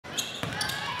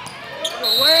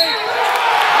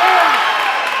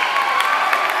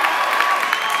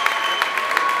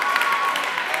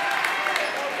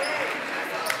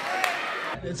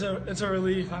It's a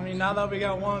relief. I mean, now that we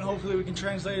got one, hopefully we can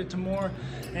translate it to more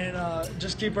and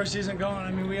just keep our season going.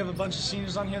 I mean, we have a bunch of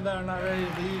seniors on here that are not ready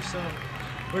to leave, so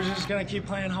we're just going to keep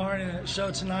playing hard, and it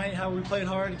showed tonight how we played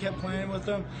hard and kept playing with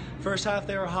them. First half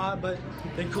they were hot, but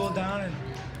they cooled down, and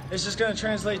it's just going to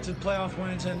translate to playoff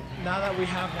wins, and now that we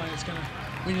have one,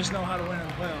 we just know how to win in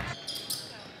the playoffs.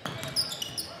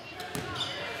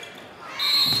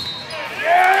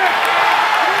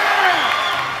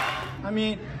 I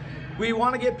mean, we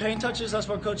want to get paint touches. That's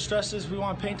what Coach stresses. We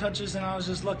want paint touches, and I was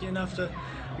just lucky enough to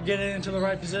get it into the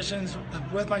right positions.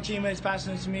 With my teammates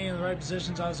passing it to me in the right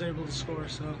positions, I was able to score.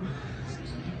 So,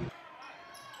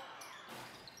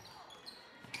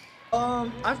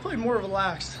 I've played more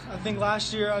relaxed. I think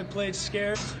last year I played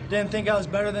scared. Didn't think I was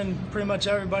better than pretty much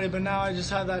everybody, but now I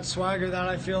just have that swagger that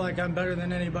I feel like I'm better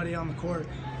than anybody on the court.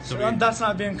 So that's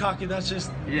not being cocky. That's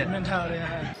just the mentality I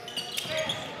have.